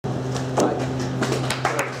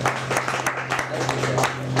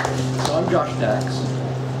Dachs.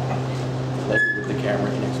 Later with the camera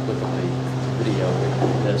inexplicably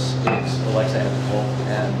videoing this is Alexa Antical,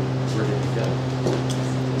 and where did he go?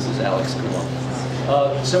 This is Alex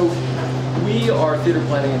Coulombe. So we are theater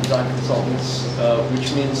planning and design consultants,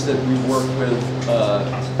 which means that we work with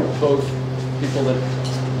both people that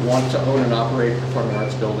want to own and operate performing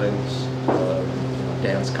arts buildings,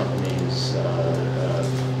 dance companies,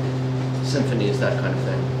 symphonies, that kind of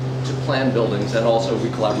thing, to plan buildings, and also we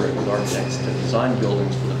collaborate with architects to design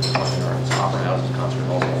buildings for the performing arts, opera houses, concert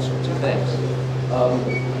halls, all sorts of things.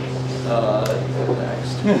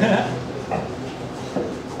 Next.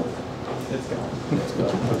 Let's go.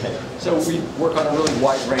 Okay. So we work on a really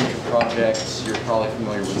wide range of projects. You're probably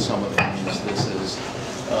familiar with some of these. This is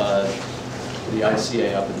the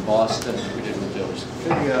ICA up in Boston, we did with Joe's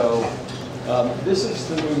video. This is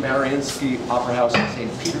the new Mariinsky Opera House in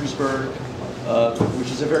St. Petersburg,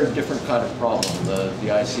 which is a very different kind of problem. The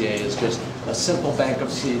ICA is just a simple bank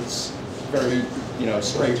of seats, very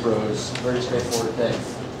straight rows, very straightforward thing.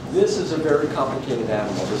 This is a very complicated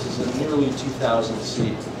animal. This is a nearly 2,000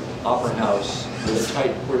 seat opera house with a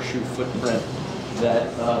tight horseshoe footprint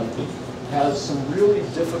that has some really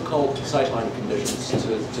difficult sightline conditions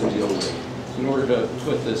to deal with in order to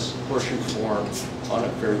put this horseshoe form on a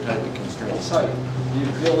very tightly constrained site. The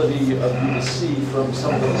ability of you to see from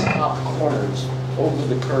some of those top corners over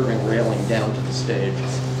the curving railing down to the stage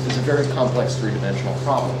is a very complex three-dimensional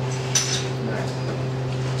problem.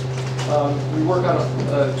 We work on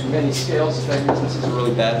many scales of venues. This is a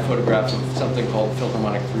really bad photograph of something called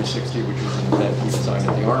Philharmonic 360, which was an event we designed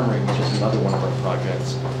at the Armory, which is another one of our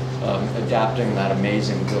projects, adapting that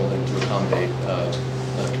amazing building to accommodate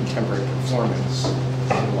contemporary performance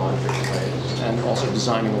in a lot of different ways, and also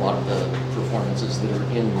designing a lot of the performances that are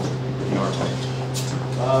in the Armory.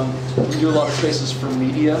 We do a lot of spaces for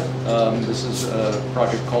media. This is a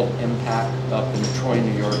project called Impact up in Troy,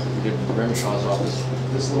 New York, that we did with Grimshaw's office.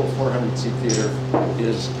 This little 400-seat theater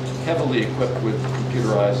is heavily equipped with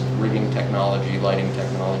computerized rigging technology, lighting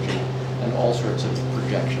technology, and all sorts of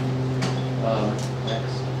projection.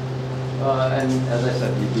 Next. And as I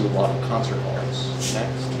said, we do a lot of concert halls.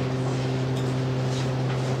 Next.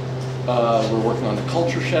 We're working on the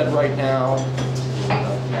Culture Shed right now.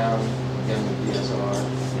 Down again with DSLR.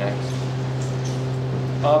 Next.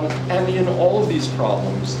 And in all of these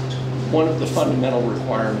problems, one of the fundamental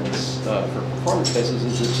requirements for performance spaces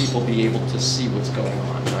is that people be able to see what's going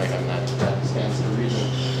on, right? And that stands to reason,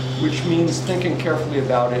 which means thinking carefully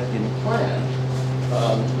about it in plan,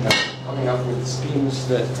 coming up with schemes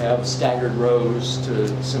that have staggered rows to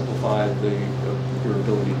simplify your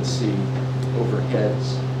ability to see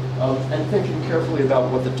overheads, and thinking carefully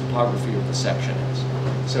about what the topography of the section is.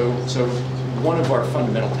 So one of our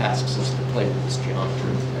fundamental tasks is to play with this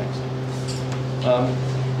geometry next.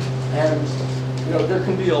 And there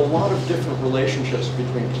can be a lot of different relationships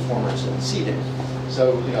between performers and seating.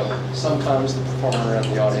 So sometimes the performer and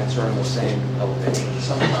the audience are in the same elevation.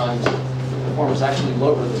 Sometimes the performer is actually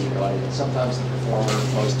lower than the audience. Sometimes the performer,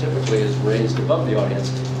 most typically, is raised above the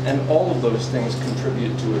audience. And all of those things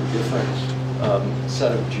contribute to a different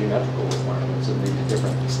set of geometrical requirements and the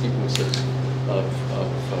different steepnesses of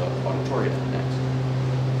auditorium next.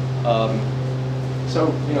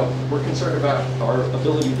 So, we're concerned about our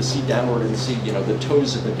ability to see downward and see, the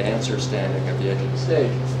toes of a dancer standing at the edge of the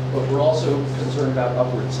stage, but we're also concerned about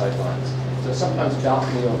upward sight lines. So sometimes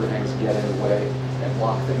balcony overhangs get in the way and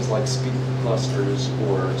block things like speaker clusters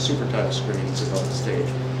or super title screens above the stage.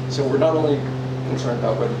 So we're not only concerned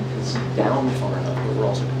about whether you can see down far enough, but we're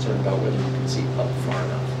also concerned about whether you can see up far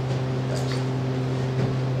enough.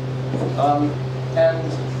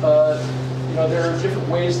 There are different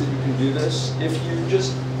ways that you can do this. If you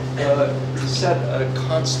just set a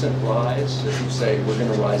constant rise, if you say we're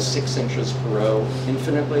going to rise 6 inches per row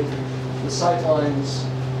infinitely, the sight lines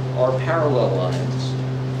are parallel lines,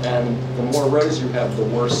 and the more rows you have, the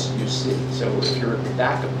worse you see. So if you're at the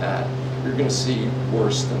back of that, you're going to see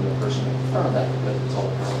worse than the person in front of that because it's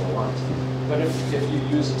all parallel lines. But if you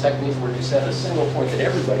use a technique where you set a single point that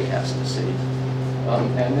everybody has to see,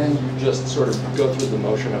 and then you just sort of go through the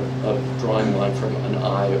motion of drawing a line from an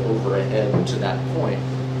eye over a head to that point,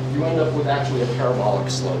 you end up with actually a parabolic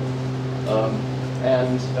slope.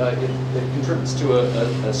 It contributes to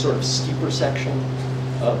a sort of steeper section,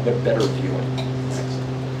 but better viewing.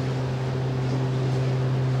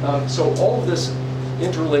 So all of this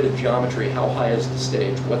interrelated geometry, how high is the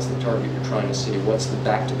stage, what's the target you're trying to see, what's the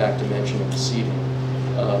back-to-back dimension of the seating,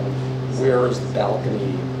 where is the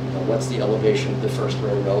balcony, what's the elevation of the first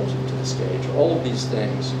row relative to the stage. All of these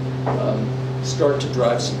things start to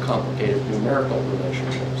drive some complicated numerical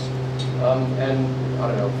relationships. And I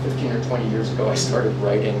don't know, 15 or 20 years ago, I started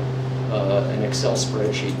writing an Excel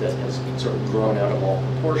spreadsheet that has sort of grown out of all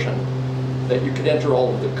proportion, that you could enter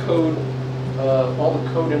all of the code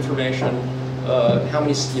information, how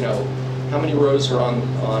many rows are on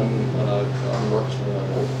works,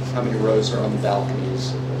 how many rows are on the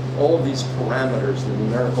balconies, all of these parameters, the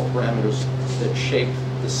numerical parameters that shape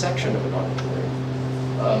the section of an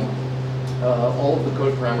auditorium. All of the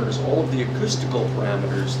code parameters, all of the acoustical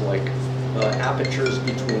parameters, like apertures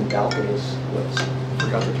between balconies. Whoops,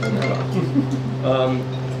 forgot to turn that on.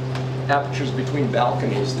 Apertures between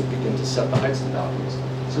balconies that begin to set the heights of the balconies.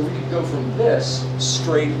 So we could go from this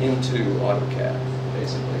straight into AutoCAD,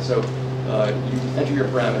 basically. So you enter your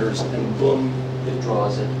parameters, and boom, it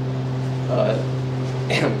draws it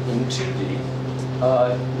in 2D.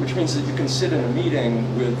 Which means that you can sit in a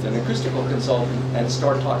meeting with an acoustical consultant and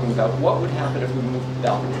start talking about what would happen if we moved the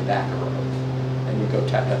balcony back a row. And you go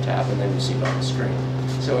tap, tap, tap, and then you see it on the screen.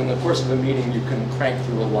 So in the course of a meeting, you can crank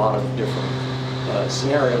through a lot of different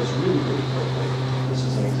scenarios really, really quickly. This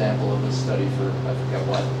is an example of a study for, I forget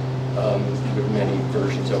what, with many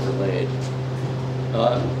versions overlaid.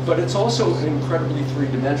 But it's also an incredibly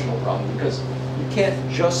three-dimensional problem, because you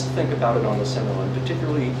can't just think about it on the center line,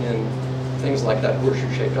 particularly in things like that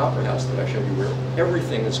horseshoe-shaped opera house that I showed you, where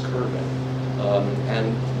everything is curving.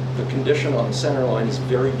 And the condition on the center line is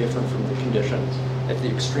very different from the condition at the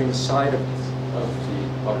extreme side of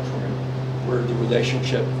the auditorium, where the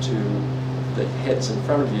relationship to the heads in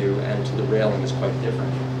front of you and to the railing is quite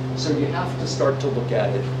different. So you have to start to look at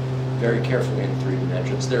it very carefully in 3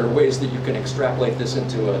 dimensions. There are ways that you can extrapolate this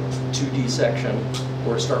into a 2D section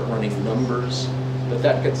or start running numbers, but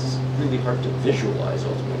that gets really hard to visualize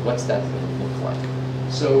ultimately. What's that going to look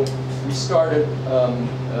like? So we started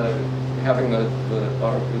having the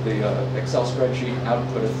Excel spreadsheet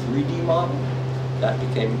output a 3D model. That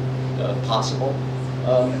became possible.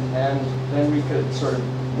 And then we could sort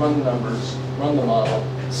of run the numbers, run the model,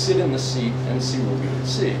 sit in the seat, and see what we could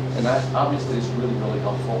see. And that obviously is really, really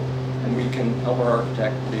helpful. And we can help our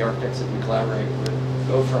the architects that we collaborate with,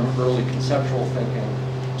 go from early conceptual thinking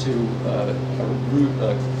to a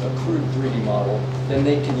crude 3D model. Then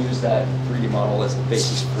they can use that 3D model as the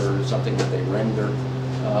basis for something that they render.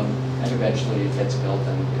 And eventually it gets built,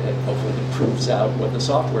 and hopefully it proves out what the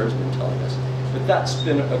software has been telling us. But that's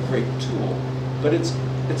been a great tool. But it's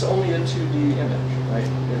only a 2D image, right?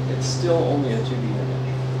 It's still only a 2D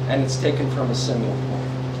image. And it's taken from a single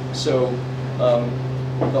point. So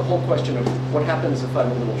the whole question of what happens if I'm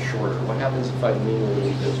a little shorter? What happens if I lean a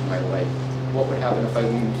little bit to my right? What would happen if I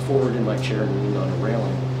leaned forward in my chair and leaned on a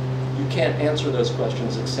railing? You can't answer those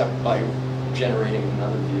questions except by generating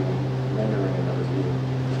another view and rendering another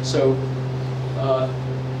view. So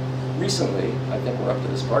recently, I think we're up to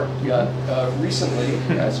this part, recently,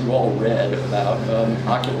 as you all read about,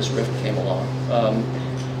 Oculus Rift came along.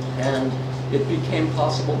 And it became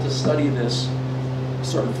possible to study this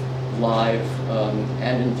sort of live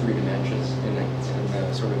and in 3 dimensions in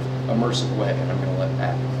a sort of immersive way. And I'm going to let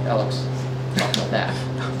Alex talk about that.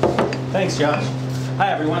 Thanks, Josh.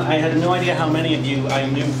 Hi, everyone. I had no idea how many of you I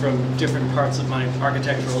knew from different parts of my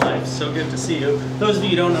architectural life. So good to see you. Those of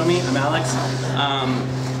you who don't know me, I'm Alex.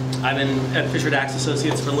 I've been at Dachs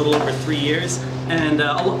Associates for a little over 3 years. And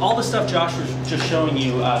all the stuff Josh was just showing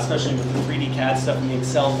you, especially with the 3D CAD stuff in the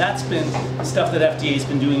Excel, that's been stuff that FDA's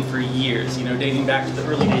been doing for years, dating back to the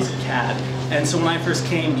early days of CAD. And so when I first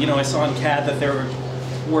came, I saw in CAD that there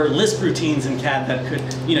were Lisp routines in CAD that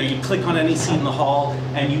could, you'd click on any seat in the hall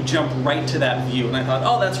and you jump right to that view. And I thought,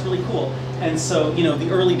 oh, that's really cool. And so, the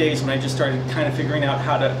early days when I just started kind of figuring out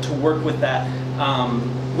how to work with that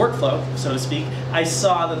workflow, so to speak, I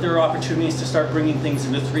saw that there are opportunities to start bringing things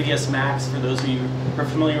into 3ds Max, for those of you who are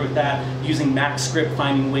familiar with that, using Max script,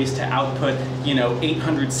 finding ways to output,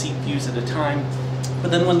 800 seat views at a time.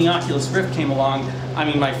 But then when the Oculus Rift came along,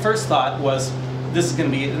 my first thought was, this is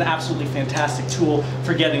going to be an absolutely fantastic tool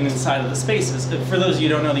for getting inside of the spaces. For those of you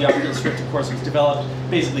who don't know, the Oculus Rift, of course, was developed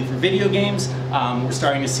basically for video games. We're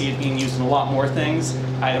starting to see it being used in a lot more things.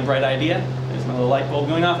 I had a bright idea. There's my little light bulb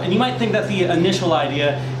going off. And you might think that the initial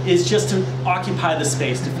idea is just to occupy the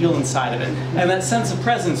space, to feel inside of it. And that sense of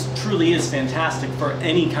presence truly is fantastic for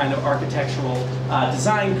any kind of architectural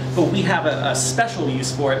design, but we have a special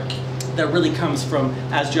use for it that really comes from,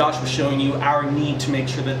 as Josh was showing you, our need to make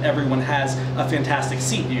sure that everyone has a fantastic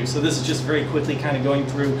seat view. So this is just very quickly kind of going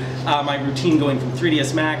through my routine going from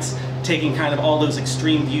 3ds Max taking kind of all those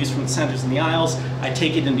extreme views from the centers and the aisles. I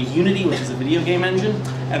take it into Unity, which is a video game engine,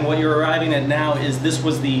 and what you're arriving at now is this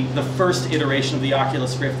was the first iteration of the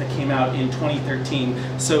Oculus Rift that came out in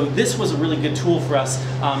 2013. So this was a really good tool for us.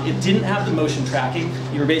 It didn't have the motion tracking.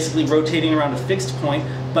 You were basically rotating around a fixed point,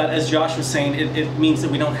 but as Josh was saying, it means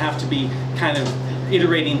that we don't have to be kind of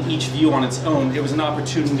iterating each view on its own. It was an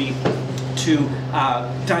opportunity to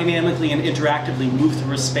dynamically and interactively move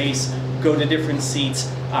through a space, go to different seats.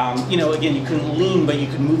 You know, again, you couldn't lean, but you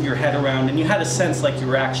could move your head around, and you had a sense like you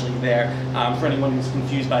were actually there. For anyone who's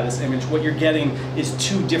confused by this image, what you're getting is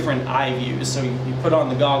two different eye views. So you put on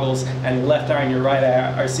the goggles, and your left eye and your right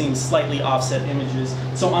eye are seeing slightly offset images.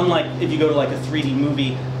 So unlike if you go to like a 3D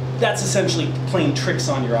movie, that's essentially playing tricks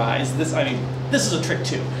on your eyes. This is a trick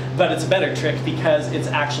too, but it's a better trick because it's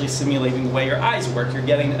actually simulating the way your eyes work. You're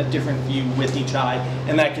getting a different view with each eye,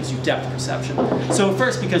 and that gives you depth perception. So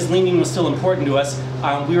first, because leaning was still important to us,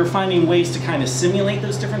 we were finding ways to kind of simulate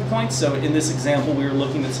those different points. So in this example, we were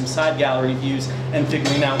looking at some side gallery views and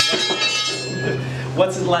figuring out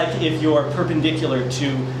what's it like if you're perpendicular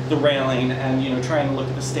to the railing and, you know, trying to look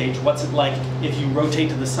at the stage. What's it like if you rotate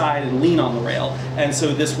to the side and lean on the rail? And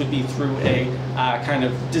so this would be through a kind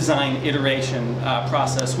of design iteration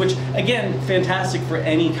process, which again, fantastic for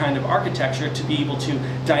any kind of architecture to be able to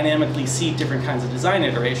dynamically see different kinds of design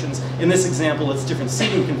iterations. In this example, it's different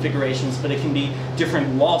seating configurations, but it can be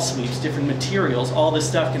different wall sweeps, different materials. All this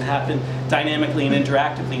stuff can happen dynamically and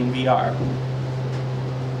interactively in VR.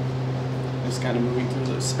 Just kind of moving through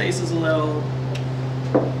those spaces a little.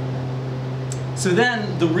 So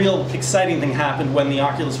then the real exciting thing happened when the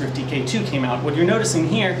Oculus Rift DK2 came out. What you're noticing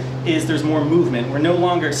here is there's more movement. We're no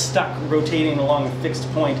longer stuck rotating along a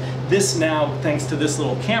fixed point. This now, thanks to this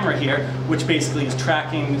little camera here, which basically is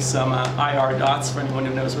tracking some IR dots, for anyone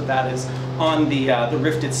who knows what that is, on the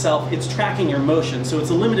Rift itself, it's tracking your motion. So it's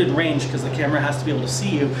a limited range because the camera has to be able to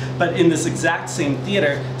see you, but in this exact same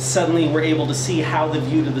theater, suddenly we're able to see how the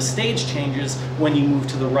view to the stage changes when you move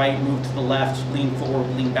to the right, move to the left, lean forward,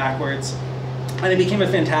 lean backwards. And it became a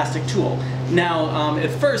fantastic tool. Now, at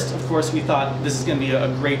first, of course, we thought this is going to be a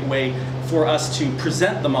great way for us to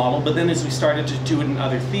present the model, but then as we started to do it in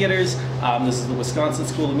other theaters, this is the Wisconsin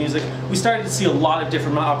School of Music, we started to see a lot of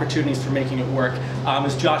different opportunities for making it work.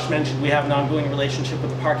 As Josh mentioned, we have an ongoing relationship with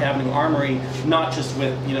the Park Avenue Armory, not just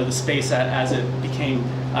with, you know, the space as it became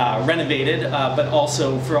renovated, but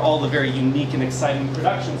also for all the very unique and exciting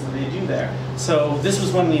productions that they do there. So this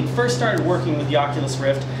was when we first started working with the Oculus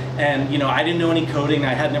Rift, and, you know, I didn't know any coding.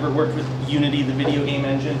 I had never worked with Unity, the video game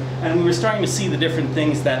engine, and we were starting to see the different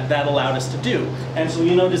things that allowed us to do. And so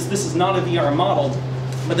you notice this is not a VR model,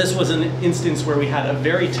 but this was an instance where we had a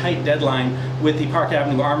very tight deadline with the Park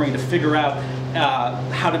Avenue Armory to figure out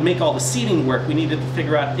how to make all the seating work. We needed to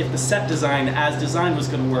figure out if the set design as designed was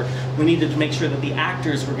going to work. We needed to make sure that the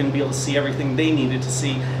actors were going to be able to see everything they needed to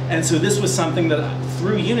see. And so this was something that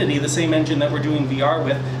through Unity, the same engine that we're doing VR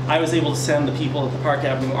with, I was able to send the people at the Park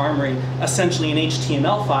Avenue Armory essentially an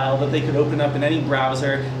HTML file that they could open up in any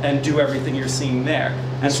browser and do everything you're seeing there.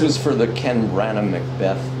 And this was for the Ken Branagh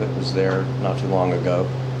Macbeth that was there not too long ago,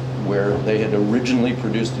 where they had originally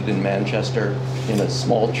produced it in Manchester in a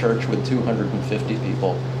small church with 250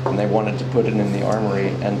 people, and they wanted to put it in the Armory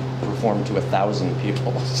and perform to 1,000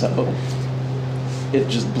 people. So it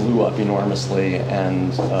just blew up enormously,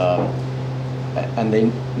 and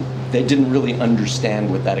they didn't really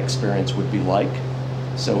understand what that experience would be like.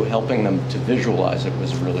 So helping them to visualize it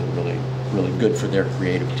was really, really, really good for their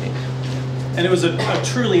creative team. And it was a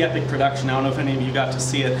truly epic production. I don't know if any of you got to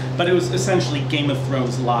see it, but it was essentially Game of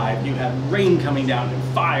Thrones live. You had rain coming down and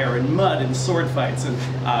fire and mud and sword fights, and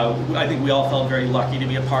I think we all felt very lucky to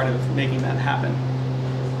be a part of making that happen.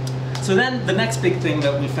 So then the next big thing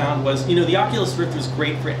that we found was, you know, the Oculus Rift was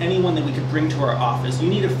great for anyone that we could bring to our office. You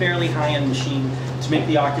need a fairly high-end machine to make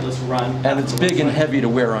the Oculus run. And it's big and heavy to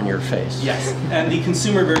wear on your face. Yes, and the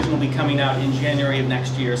consumer version will be coming out in January of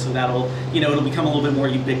next year, so that'll, you know, it'll become a little bit more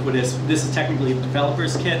ubiquitous. This is technically a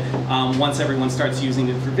developer's kit. Once everyone starts using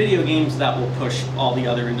it for video games, that will push all the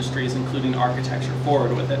other industries, including architecture,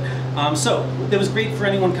 forward with it. So it was great for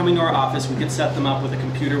anyone coming to our office. We could set them up with a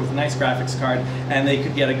computer with a nice graphics card, and they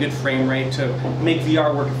could get a good frame rate. To make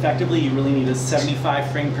VR work effectively, you really need a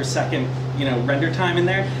 75 frame per second, you know, render time in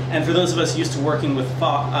there. And for those of us used to working with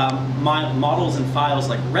models and files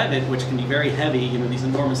like Revit, which can be very heavy, you know, these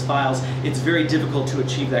enormous files, it's very difficult to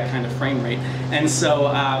achieve that kind of frame rate. And so,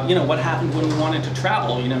 you know, what happened when we wanted to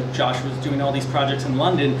travel? You know, Josh was doing all these projects in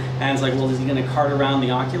London, and it's like, well, is he going to cart around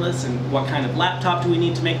the Oculus, and what kind of laptop do we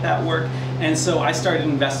need to make that work? And so I started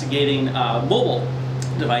investigating mobile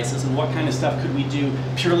devices and what kind of stuff could we do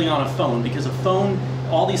purely on a phone, because a phone,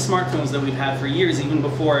 all these smartphones that we've had for years, even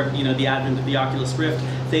before the advent of the Oculus Rift,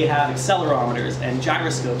 they have accelerometers and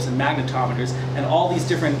gyroscopes and magnetometers and all these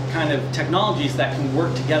different kind of technologies that can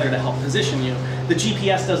work together to help position you. The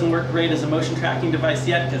GPS doesn't work great as a motion tracking device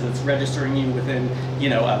yet because it's registering you within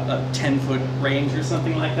a 10-foot range or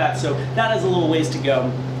something like that. So that has a little ways to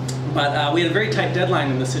go. But we had a very tight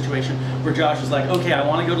deadline in this situation where Josh was like, okay, I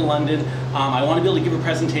want to go to London, I want to be able to give a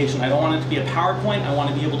presentation, I don't want it to be a PowerPoint, I want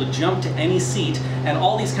to be able to jump to any seat, and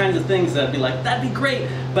all these kinds of things that I'd be like, that'd be great,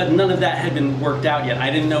 but none of that had been worked out yet.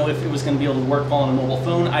 I didn't know if it was going to be able to work well on a mobile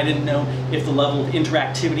phone, I didn't know if the level of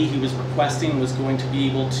interactivity he was requesting was going to be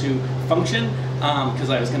able to function, because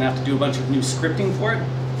I was going to have to do a bunch of new scripting for it.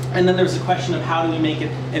 And then there's the question of how do we make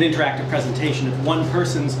it an interactive presentation. If one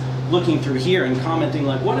person's looking through here and commenting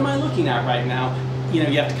like, what am I looking at right now? You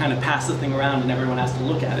have to kind of pass the thing around and everyone has to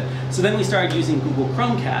look at it. So then we started using Google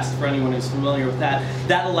Chromecast, for anyone who's familiar with that.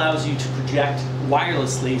 That allows you to project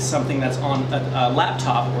wirelessly something that's on a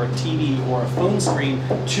laptop or a TV or a phone screen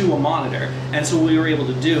to a monitor. And so what we were able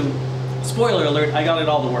to do, spoiler alert, I got it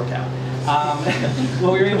all to work out.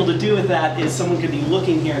 What we were able to do with that is someone could be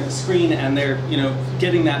looking here at the screen and they're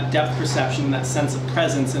getting that depth perception, that sense of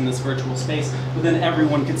presence in this virtual space, but then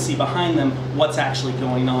everyone could see behind them what's actually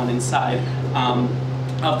going on inside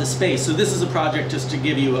of the space. So this is a project just to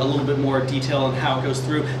give you a little bit more detail on how it goes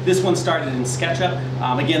through. This one started in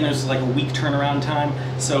SketchUp. Again, there's like a week turnaround time.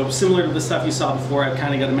 So similar to the stuff you saw before, I've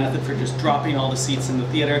kind of got a method for just dropping all the seats in the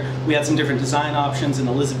theater. We had some different design options, an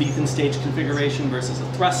Elizabethan stage configuration versus a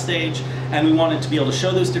thrust stage, and we wanted to be able to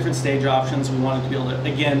show those different stage options. We wanted to be able to,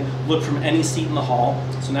 again, look from any seat in the hall.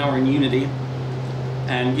 So now we're in Unity,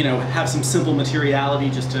 and have some simple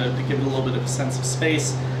materiality just to give it a little bit of a sense of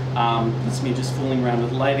space. That's me just fooling around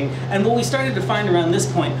with lighting. And what we started to find around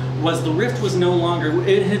this point was the Rift was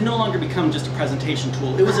it had no longer become just a presentation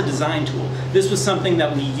tool, it was a design tool. This was something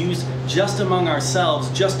that we used just among ourselves,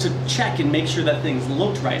 just to check and make sure that things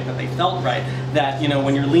looked right, that they felt right, that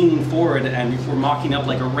when you're leaning forward and if we're mocking up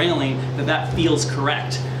like a railing, that feels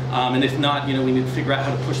correct. And if not, we need to figure out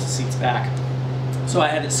how to push the seats back. So I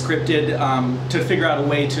had it scripted to figure out a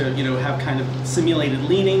way to have kind of simulated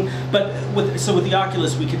leaning. But with the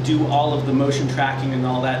Oculus, we could do all of the motion tracking and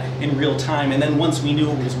all that in real time. And then once we knew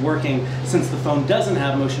it was working, since the phone doesn't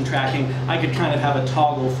have motion tracking, I could kind of have a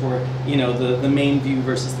toggle for the main view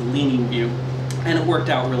versus the leaning view, and it worked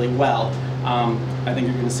out really well. I think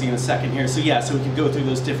you're going to see in a second here. So yeah, so we could go through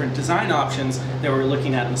those different design options that we're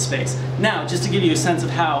looking at in the space. Now, just to give you a sense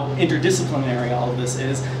of how interdisciplinary all of this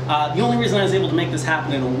is, the only reason I was able to make this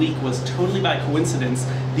happen in a week was totally by coincidence.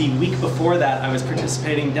 The week before that, I was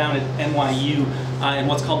participating down at NYU in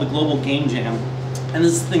what's called the Global Game Jam. And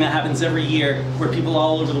this is the thing that happens every year where people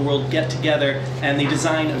all over the world get together and they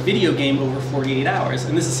design a video game over 48 hours.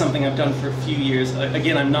 And this is something I've done for a few years.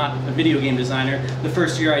 Again, I'm not a video game designer. The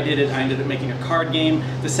first year I did it, I ended up making a card game.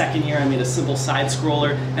 The second year I made a simple side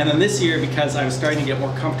scroller. And then this year, because I was starting to get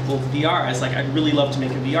more comfortable with VR, I was like, I'd really love to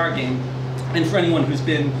make a VR game. And for anyone who's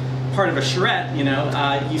been part of a charrette,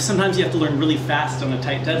 sometimes you have to learn really fast on a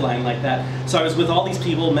tight deadline like that. So I was with all these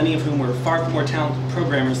people, many of whom were far more talented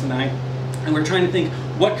programmers than I. And we're trying to think,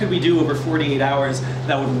 what could we do over 48 hours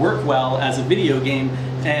that would work well as a video game?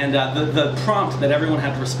 And the prompt that everyone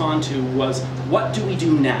had to respond to was, what do we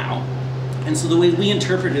do now? And so the way we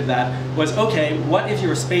interpreted that was, okay, what if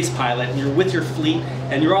you're a space pilot and you're with your fleet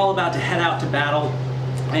and you're all about to head out to battle,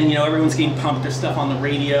 and everyone's getting pumped, there's stuff on the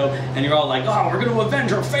radio, and you're all like, oh, we're going to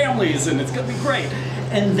avenge our families and it's going to be great.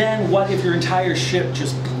 And then what if your entire ship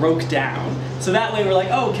just broke down? So that way we're like,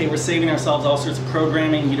 oh, okay, we're saving ourselves all sorts of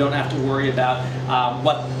programming. You don't have to worry about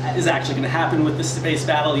what is actually going to happen with the space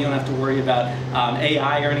battle. You don't have to worry about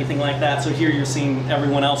AI or anything like that. So here you're seeing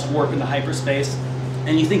everyone else warp into hyperspace,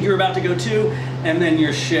 and you think you're about to go too, and then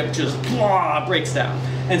your ship just breaks down.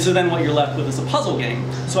 And so then what you're left with is a puzzle game.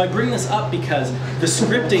 So I bring this up because the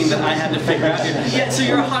scripting that I had to figure out here, yeah, so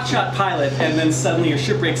you're a hotshot pilot and then suddenly your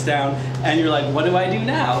ship breaks down and you're like, what do I do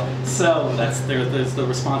now? So there's the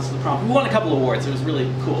response to the prompt. We won a couple awards, it was really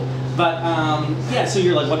cool. But yeah, so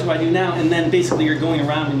you're like, what do I do now? And then basically you're going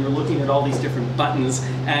around and you're looking at all these different buttons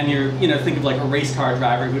and you're, think of like a race car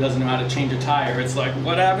driver who doesn't know how to change a tire. It's like,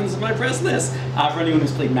 what happens if I press this? For anyone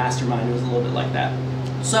who's played Mastermind, it was a little bit like that.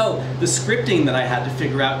 So the scripting that I had to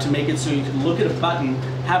figure out to make it so you could look at a button,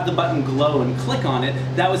 have the button glow and click on it,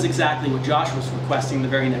 that was exactly what Josh was requesting the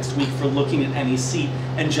very next week for looking at any seat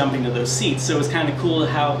and jumping to those seats. So it was kind of cool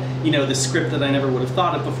how, the script that I never would have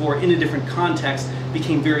thought of before in a different context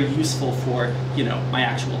became very useful for, my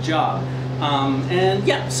actual job. And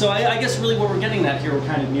yeah, so I guess really what we're getting at here, we're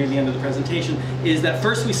kind of near the end of the presentation, is that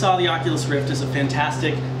first we saw the Oculus Rift as a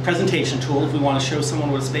fantastic presentation tool. If we want to show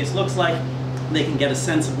someone what a space looks like, they can get a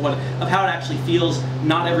sense of how it actually feels.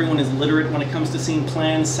 Not everyone is literate when it comes to seeing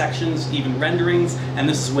plans, sections, even renderings, and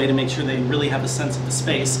this is a way to make sure they really have a sense of the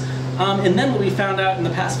space. And then what we found out in the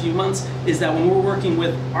past few months is that when we're working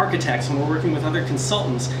with architects, when we're working with other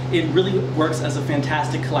consultants, it really works as a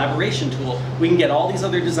fantastic collaboration tool. We can get all these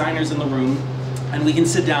other designers in the room, and we can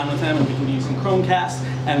sit down with them, and we can be using Chromecast,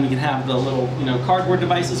 and we can have the little cardboard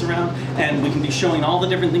devices around, and we can be showing all the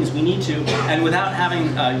different things we need to, and without having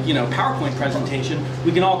a PowerPoint presentation,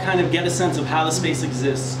 we can all kind of get a sense of how the space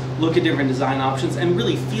exists, look at different design options, and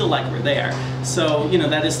really feel like we're there. So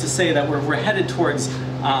that is to say that we're headed towards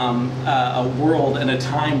a world and a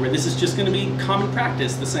time where this is just going to be common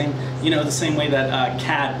practice, the same way that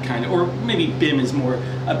CAD kind of, or maybe BIM is more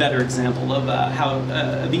a better example of how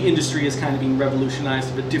the industry is kind of being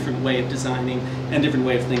revolutionized with a different way of designing and different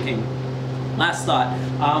way of thinking. Last thought,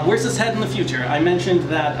 where's this head in the future? I mentioned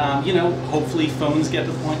that, hopefully phones get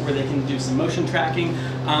to the point where they can do some motion tracking.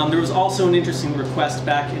 There was also an interesting request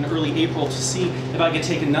back in early April to see if I could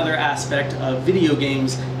take another aspect of video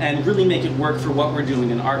games and really make it work for what we're doing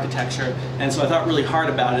in architecture. And so I thought really hard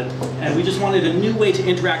about it. And we just wanted a new way to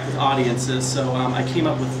interact with audiences, so I came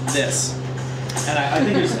up with this. And I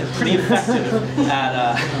think it's pretty effective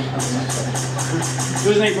at, it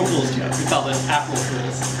was an April Fool's joke. We called it April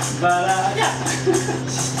Fools. But yeah.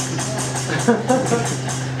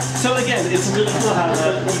 So again, it's really cool how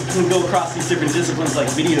you can go across these different disciplines like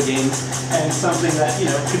video games, and something that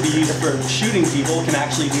could be used for shooting people can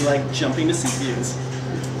actually be like jumping to seat views.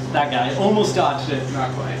 That guy almost dodged it,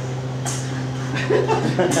 not quite.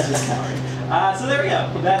 He's just cowering. So there we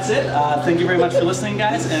go. That's it. Thank you very much for listening,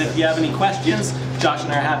 guys. And if you have any questions, Josh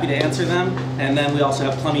and I are happy to answer them. And then we also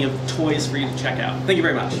have plenty of toys for you to check out. Thank you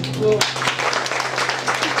very much.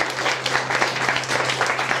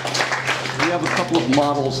 We have a couple of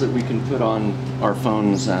models that we can put on our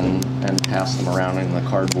phones and pass them around in the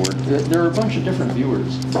cardboard. There are a bunch of different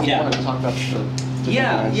viewers. Yeah. You want to talk about the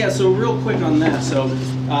Yeah, so real quick on that. So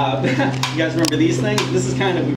you guys remember these things? This is kind of,